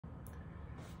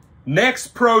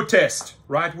Next protest,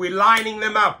 right? We're lining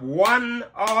them up one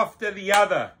after the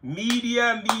other.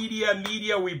 Media,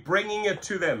 we're bringing it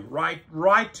to them, right?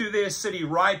 Right to their city,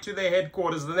 right to their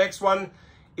headquarters. The next one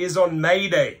is on May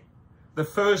Day, the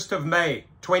 1st of May,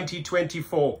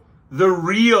 2024, the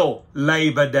real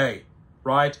Labor Day,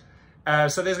 right?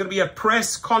 So there's going to be a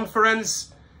press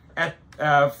conference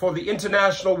for the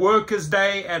International Workers'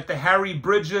 Day at the Harry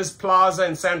Bridges Plaza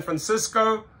in San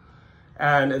Francisco.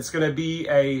 And it's going to be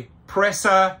a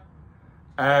presser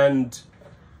and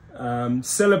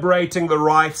celebrating the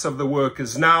rights of the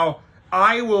workers. Now,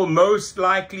 I will most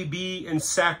likely be in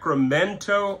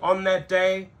Sacramento on that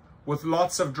day with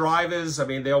lots of drivers. I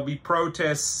mean, there'll be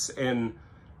protests in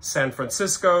San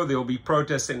Francisco. There'll be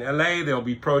protests in LA. There'll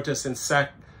be protests in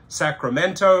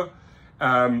Sacramento.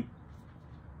 I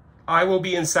will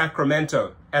be in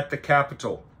Sacramento at the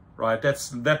Capitol. Right,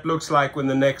 that looks like when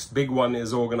the next big one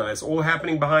is organized. All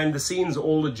happening behind the scenes.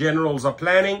 All the generals are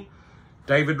planning.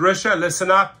 David Risher,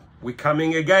 listen up. We're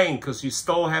coming again because you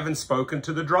still haven't spoken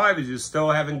to the drivers. You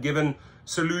still haven't given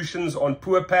solutions on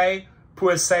poor pay,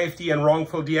 poor safety, and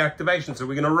wrongful deactivation. So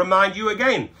we're going to remind you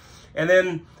again. And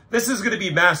then this is going to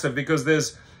be massive because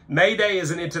May Day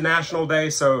is an international day.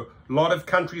 So a lot of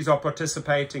countries are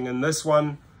participating in this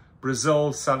one.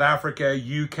 Brazil, South Africa,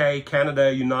 UK,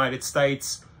 Canada, United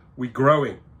States. We're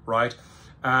growing, right?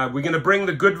 We're going to bring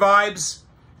the good vibes.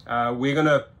 We're going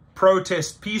to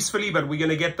protest peacefully, but we're going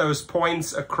to get those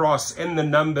points across in the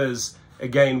numbers.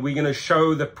 Again, we're going to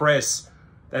show the press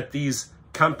that these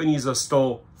companies are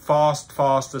still fast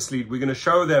asleep. We're going to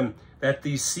show them that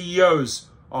these CEOs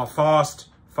are fast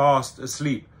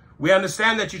asleep. We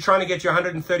understand that you're trying to get your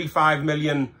 $135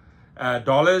 million at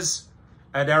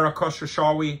Dara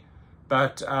Khosrowshahi,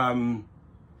 but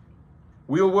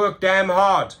we'll work damn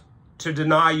hard to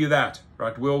deny you that,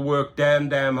 right? We'll work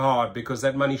damn hard because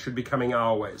that money should be coming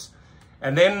our ways.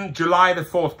 And then July the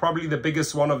 4th, probably the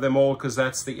biggest one of them all because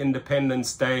that's the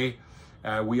Independence Day.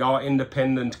 We are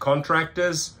independent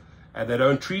contractors. They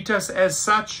don't treat us as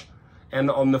such. And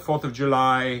on the 4th of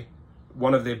July,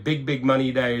 one of their big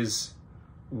money days,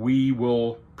 we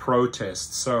will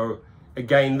protest. So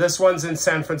again, this one's in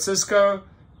San Francisco.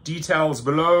 Details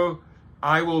below.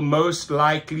 I will most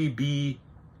likely be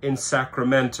in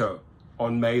Sacramento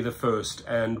on May the 1st,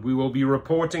 and we will be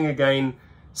reporting again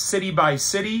city by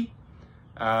city.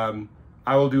 I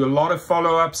will do a lot of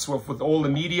follow-ups with all the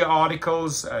media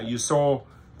articles. You saw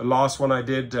the last one I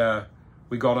did.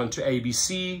 We got onto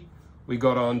ABC, we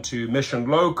got onto Mission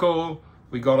Local,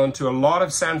 we got onto a lot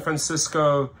of San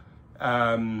Francisco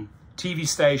TV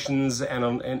stations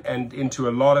and into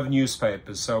a lot of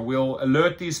newspapers. So we'll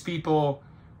alert these people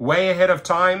way ahead of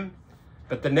time.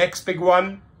 But the next big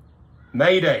one,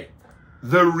 May Day,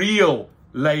 the real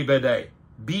Labor Day.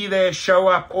 Be there, show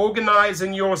up, organize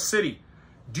in your city.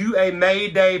 Do a May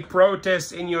Day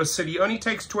protest in your city. It only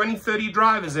takes 20, 30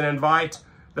 drivers and invite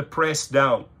the press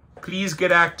down. Please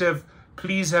get active.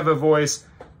 Please have a voice.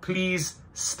 Please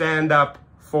stand up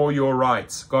for your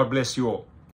rights. God bless you all.